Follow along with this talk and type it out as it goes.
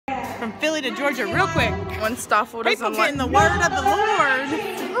from Philly to Georgia real quick. When Stoffle doesn't let the word of the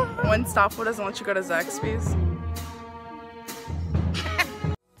Lord. When Stoffle doesn't let you go to Zaxby's.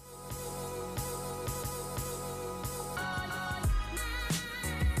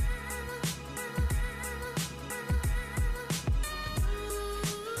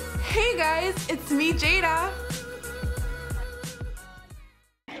 Hey guys, it's me, Jayda.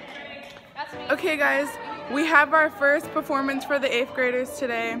 Okay guys, we have our first performance for the 8th graders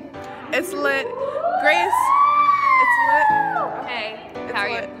today. It's lit. Grace, it's lit. Hey, It's how are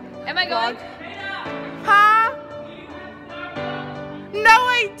lit. you? Am I going? Huh? No,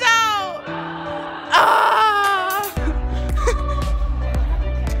 I don't. Ah!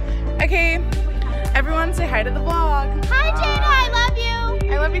 Okay, everyone say hi to the vlog. Hi, Jayda, I love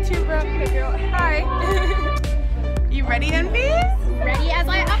you. I love you too, Brooke. Hey, girl. Hi. You ready, Invee? Ready as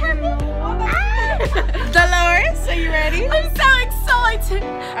I ever be. Dolores, are you ready? I'm so excited.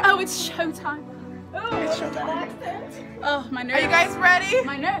 Oh, it's showtime. It's showtime. Oh, my nerves. Are you guys ready?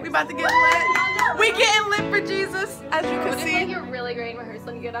 My nerves. We about to get lit. We getting lit for Jesus, as you can What if see. like you're really great in rehearsal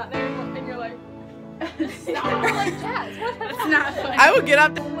and you get out there and you're like, stop, like jazz. It's not funny. I will get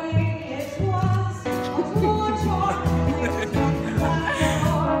out there.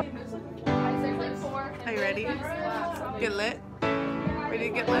 Are you ready? Get lit? Ready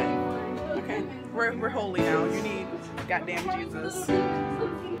to get lit? Okay. We're holy now. You need goddamn Jesus.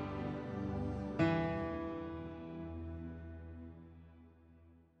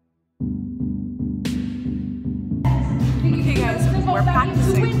 Okay guys, we're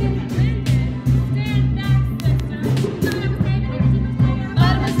practicing.